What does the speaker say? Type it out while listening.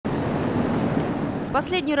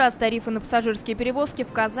Последний раз тарифы на пассажирские перевозки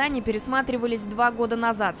в Казани пересматривались 2 года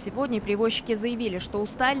назад. Сегодня перевозчики заявили, что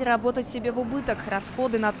устали работать себе в убыток.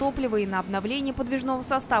 Расходы на топливо и на обновление подвижного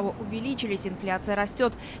состава увеличились, инфляция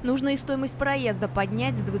растет. Нужно и стоимость проезда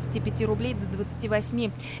поднять с 25 рублей до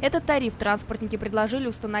 28. Этот тариф транспортники предложили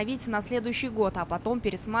установить на следующий год, а потом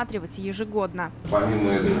пересматривать ежегодно.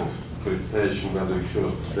 Помимо этого, в предстоящем году, еще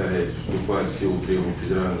раз повторяюсь, вступает в силу требований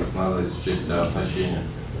федерального законодательства в части оснащения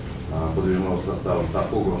подвижного состава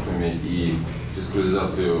тахографами и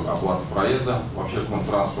фискализацию оплаты проезда в общественном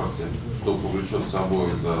транспорте, что повлечет с собой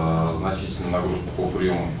значительную нагрузку по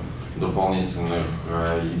приему дополнительных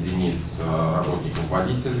единиц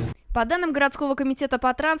работников-водителей. По данным городского комитета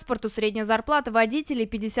по транспорту, средняя зарплата водителей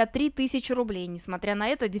 53 тысячи рублей. Несмотря на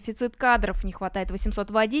это, дефицит кадров. Не хватает 800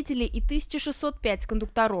 водителей и 1605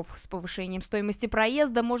 кондукторов. С повышением стоимости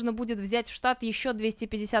проезда можно будет взять в штат еще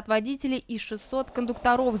 250 водителей и 600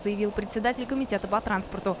 кондукторов, заявил председатель комитета по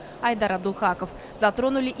транспорту Айдар Абдулхаков.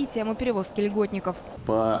 Затронули и тему перевозки льготников.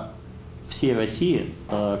 По всей России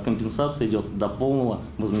компенсация идет до полного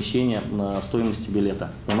возмещения стоимости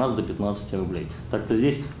билета. У нас до 15 рублей. Так-то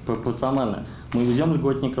здесь пропорционально. Мы везем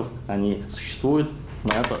льготников, они существуют,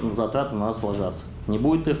 на затраты на нас ложатся. Не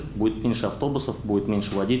будет их, будет меньше автобусов, будет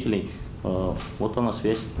меньше водителей. Вот она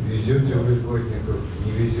связь. Везете вы льготников,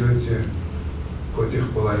 не везете, хоть их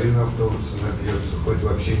половина автобуса набьется, хоть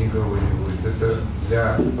вообще никого не будет. Это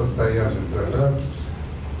для постоянных затрат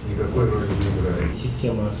никакой роли не играет.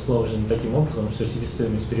 Система сложена таким образом, что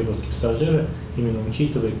себестоимость перевозки пассажира именно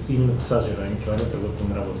учитывает именно пассажира, а не километр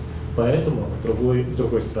выполненной работы. Поэтому с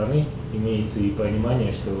другой стороны имеется и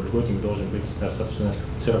понимание, что льготник должен быть достаточно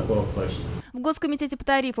широко оплачен. В Госкомитете по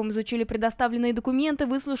тарифам изучили предоставленные документы,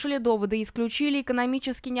 выслушали доводы и исключили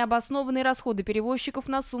экономически необоснованные расходы перевозчиков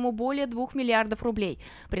на сумму более 2 миллиардов рублей.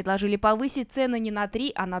 Предложили повысить цены не на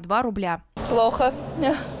 3, а на 2 рубля. Плохо,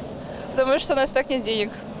 потому что у нас так нет денег.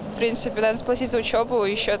 В принципе, надо сплатить за учебу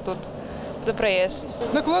и еще тут за проезд.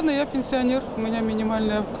 Накладно, я пенсионер, у меня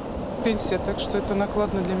минимальная пенсия, так что это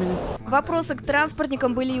накладно для меня. Вопросы к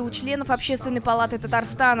транспортникам были и у членов Общественной палаты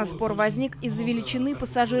Татарстана. Спор возник из-за величины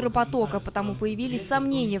пассажиропотока, потому появились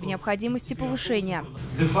сомнения в необходимости повышения.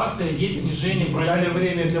 Де-факто есть снижение проезда. Дали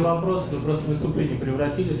время для вопросов, вы просто выступление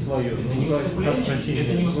превратили в свое. Это не выступление,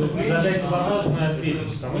 это не выступление. Задайте вопрос, мы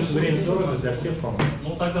ответим, потому что время дорого для всех, по-моему.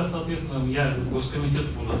 Ну тогда, соответственно, я госкомитет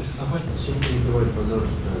буду адресовать. Всем перебивать базар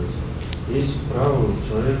устраивается. Есть право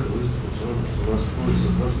человека выступить,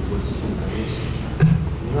 воспользоваться государственной комиссией.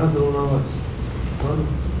 Не надо волноваться. Ладно?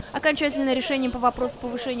 Окончательное решение по вопросу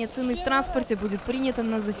повышения цены в транспорте будет принято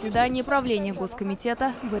на заседании правления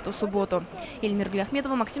Госкомитета в эту субботу. Эльмира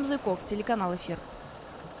Гляхметова, Максим Зуйков, телеканал «Эфир».